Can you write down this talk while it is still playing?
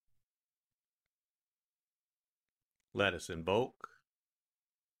Let us invoke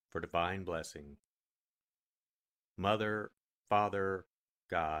for divine blessing. Mother, Father,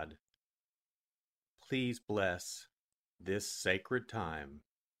 God, please bless this sacred time.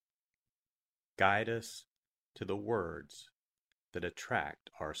 Guide us to the words that attract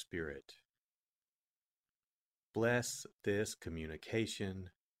our spirit. Bless this communication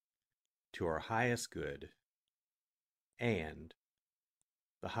to our highest good and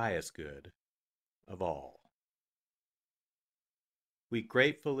the highest good of all. We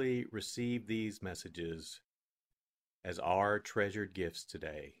gratefully receive these messages as our treasured gifts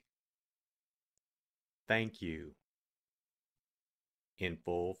today. Thank you in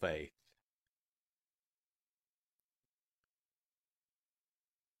full faith.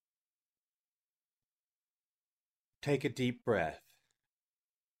 Take a deep breath.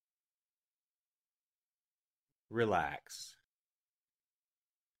 Relax.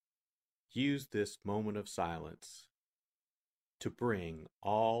 Use this moment of silence to bring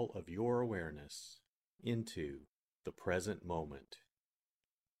all of your awareness into the present moment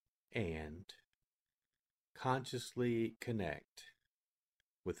and consciously connect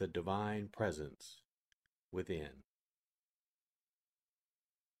with the divine presence within.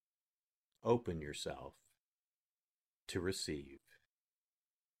 Open yourself to receive.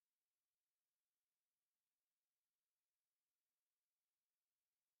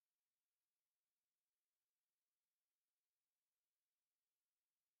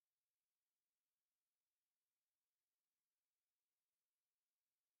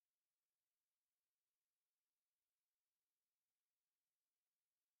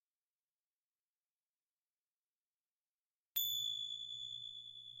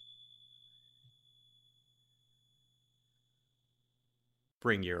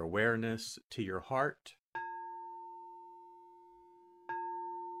 Bring your awareness to your heart.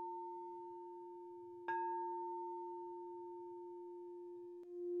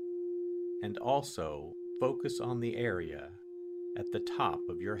 And also focus on the area at the top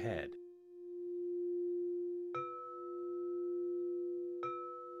of your head.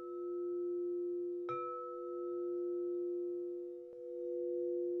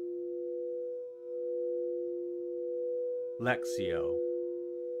 Lectio.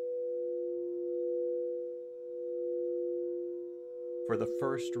 For the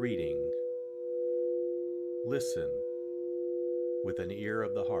first reading, listen with an ear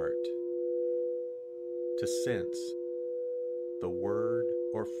of the heart to sense the word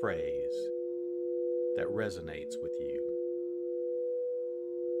or phrase that resonates with you.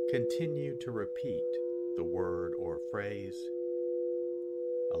 Continue to repeat the word or phrase.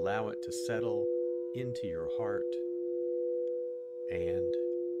 Allow it to settle into your heart and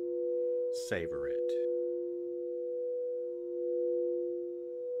savor it.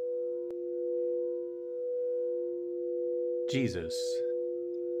 Jesus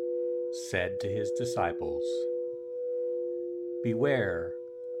said to his disciples, "Beware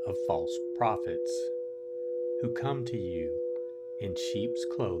of false prophets who come to you in sheep's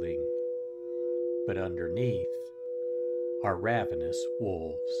clothing, but underneath are ravenous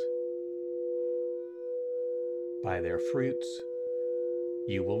wolves. By their fruits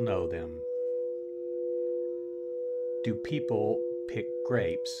you will know them. Do people pick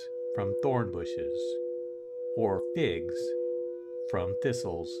grapes from thorn bushes or figs from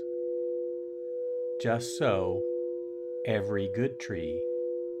thistles? Just so, every good tree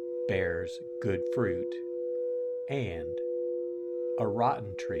bears good fruit, and a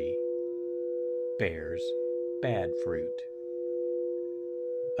rotten tree bears bad fruit.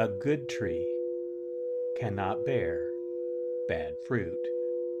 A good tree cannot bear bad fruit,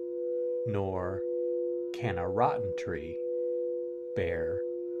 nor can a rotten tree bear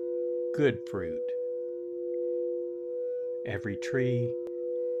good fruit. Every tree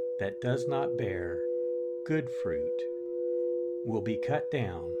that does not bear good fruit will be cut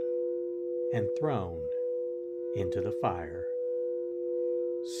down and thrown into the fire.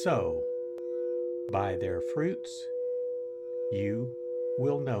 So, by their fruits you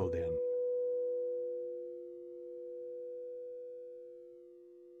will know them."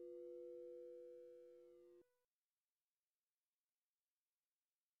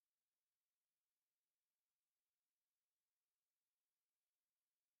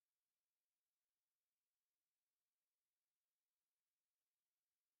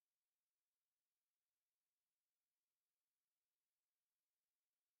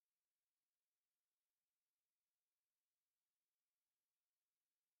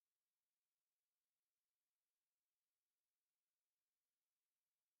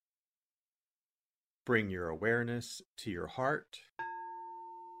 Bring your awareness to your heart.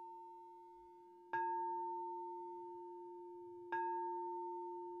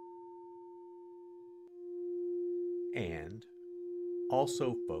 And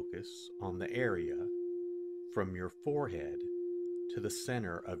also focus on the area from your forehead to the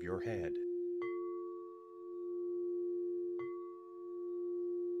center of your head.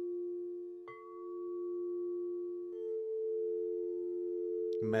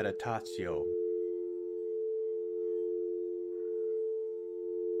 Meditatio.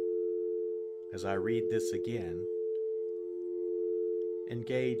 As I read this again,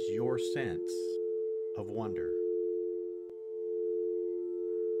 engage your sense of wonder.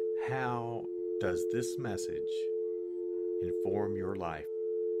 How does this message inform your life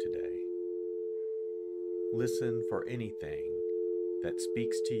today? Listen for anything that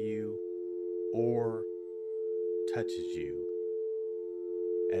speaks to you or touches you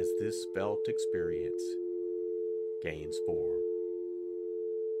as this felt experience gains form.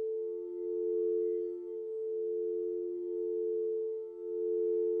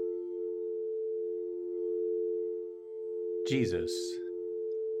 Jesus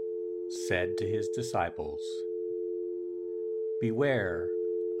said to his disciples, "Beware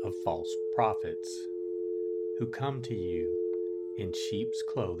of false prophets who come to you in sheep's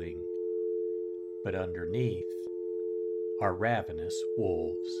clothing, but underneath are ravenous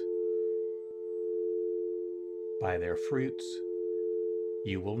wolves. By their fruits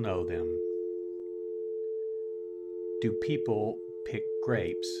you will know them. Do people pick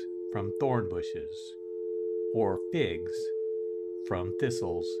grapes from thorn bushes or figs from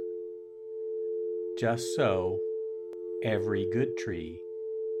thistles? Just so, every good tree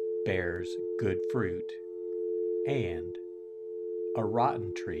bears good fruit, and a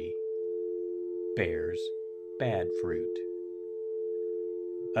rotten tree bears bad fruit.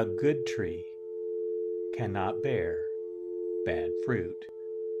 A good tree cannot bear bad fruit,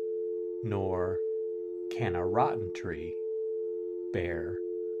 nor can a rotten tree bear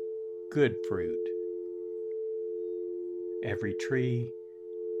good fruit. Every tree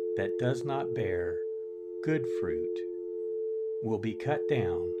that does not bear good fruit will be cut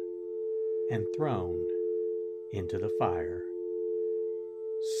down and thrown into the fire.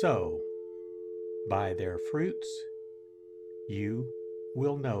 So, by their fruits you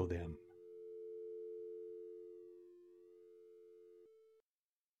will know them."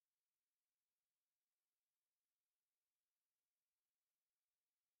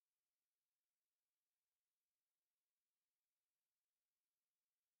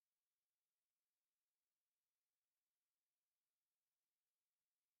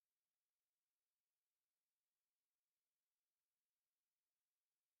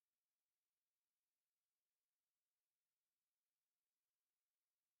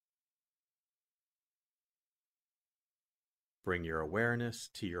 Bring your awareness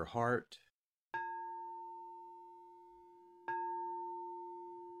to your heart.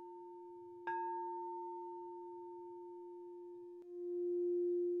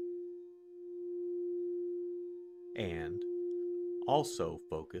 And also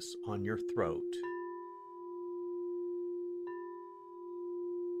focus on your throat.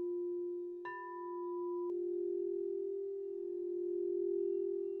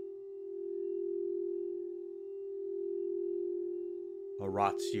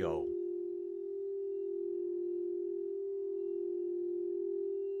 Oratio.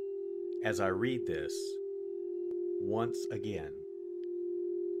 As I read this, once again,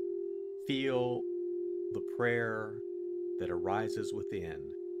 feel the prayer that arises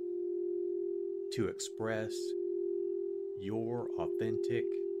within to express your authentic,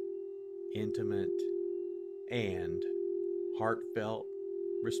 intimate, and heartfelt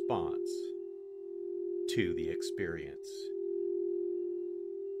response to the experience.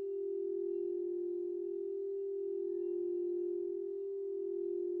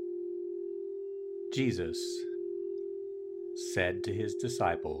 Jesus said to his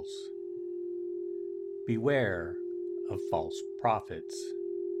disciples, "Beware of false prophets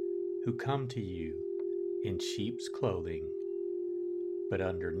who come to you in sheep's clothing, but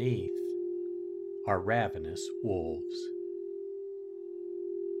underneath are ravenous wolves.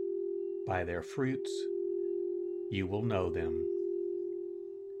 By their fruits you will know them.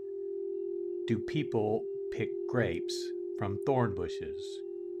 Do people pick grapes from thorn bushes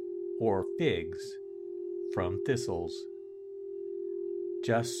or figs from thistles?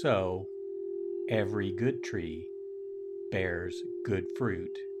 Just so, every good tree bears good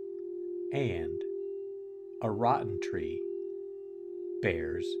fruit, and a rotten tree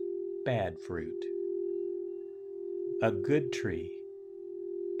bears bad fruit. A good tree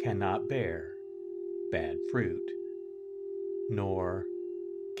cannot bear bad fruit, nor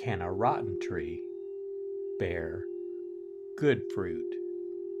can a rotten tree bear good fruit.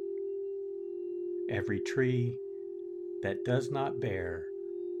 Every tree that does not bear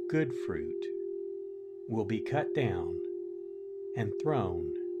good fruit will be cut down and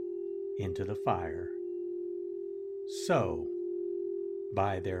thrown into the fire. So,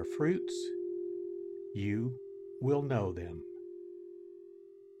 by their fruits, you will know them.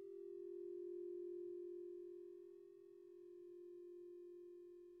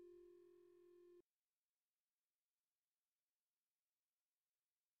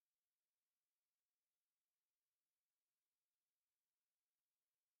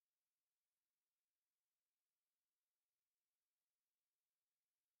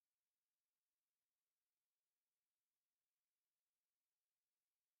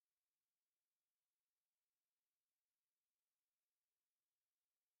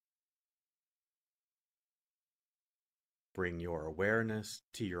 Bring your awareness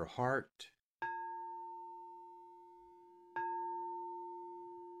to your heart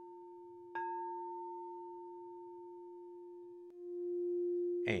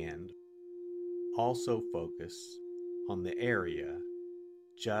and also focus on the area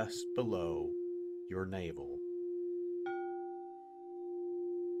just below your navel.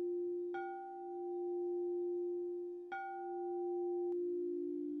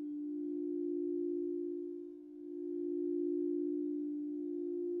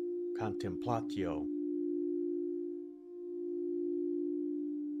 Contemplatio.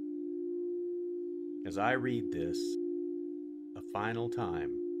 As I read this a final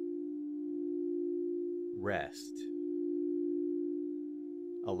time, rest.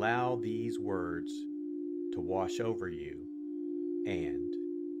 Allow these words to wash over you and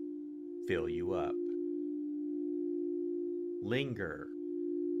fill you up. Linger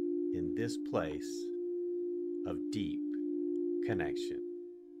in this place of deep connection.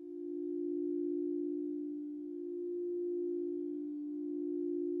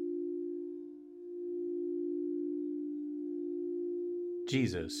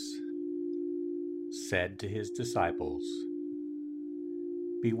 Jesus said to his disciples,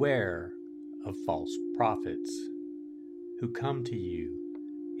 "Beware of false prophets who come to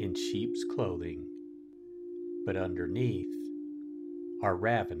you in sheep's clothing, but underneath are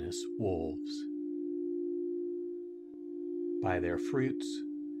ravenous wolves. By their fruits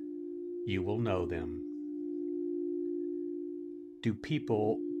you will know them. Do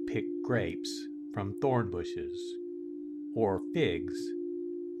people pick grapes from thorn bushes or figs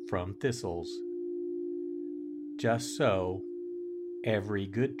from thistles? Just so, every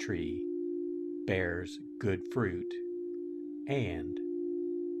good tree bears good fruit, and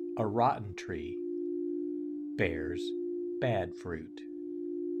a rotten tree bears bad fruit.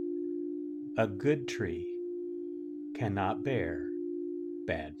 A good tree cannot bear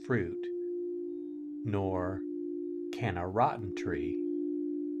bad fruit, nor can a rotten tree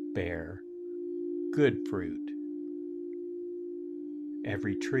bear good fruit.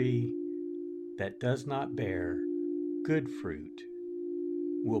 Every tree that does not bear good fruit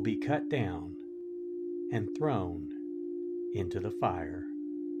will be cut down and thrown into the fire.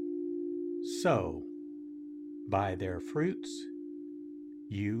 So, by their fruits,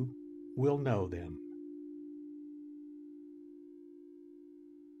 you will know them."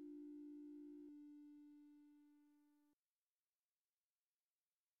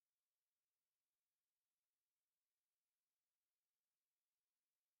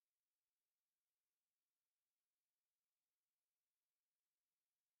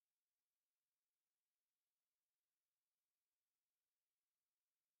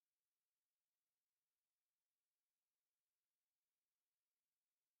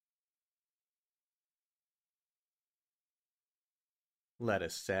 Let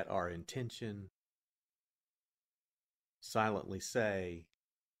us set our intention. Silently say,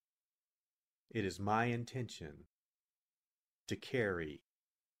 "It is my intention to carry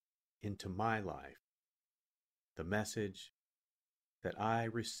into my life the message that I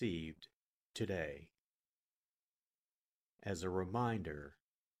received today as a reminder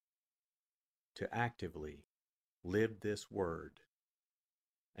to actively live this word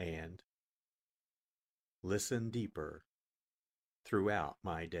and listen deeper throughout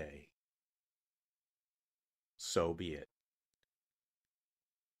my day." So be it.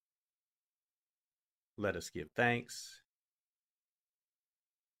 Let us give thanks.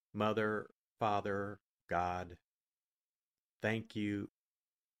 Mother, Father, God, thank you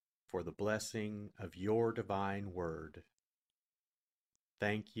for the blessing of your divine word.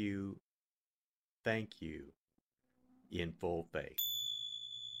 Thank you, in full faith.